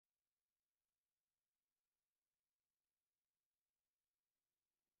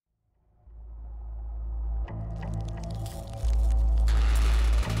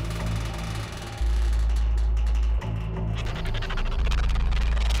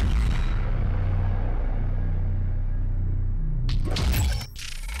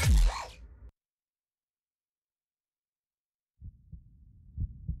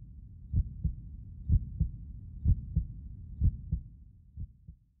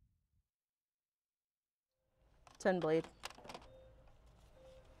10 blade.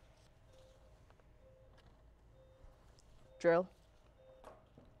 Drill.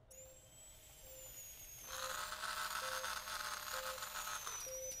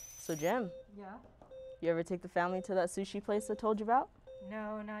 So Jim, Yeah? you ever take the family to that sushi place I told you about?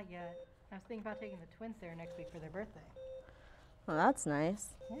 No, not yet. I was thinking about taking the twins there next week for their birthday. Well, that's nice.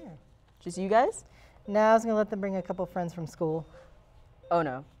 Yeah. Just you guys? No, I was going to let them bring a couple friends from school. Oh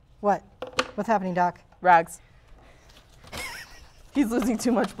no. What? What's happening, Doc? Rags. He's losing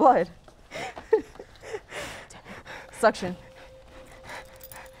too much blood. Suction.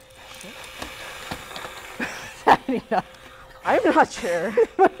 I'm not sure.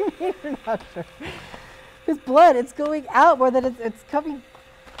 What do you mean you're not sure? His blood, it's going out more than it's coming.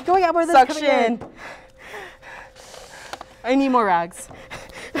 Going out more than it's coming in. Suction. I need more rags.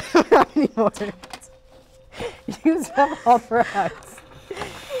 I need more. Use up all the rags.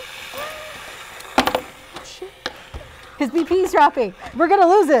 His BP's dropping. We're gonna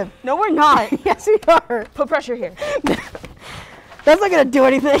lose him. No, we're not. Yes, we are. Put pressure here. That's not gonna do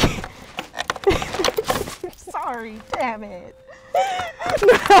anything. Sorry, damn it.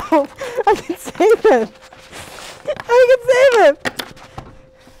 No, I can save him. I can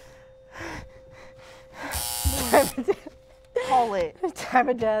save him. Call it. Time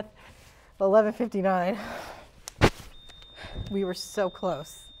of death, 11:59. We were so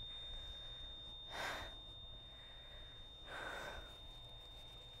close.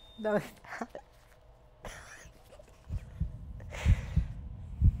 That was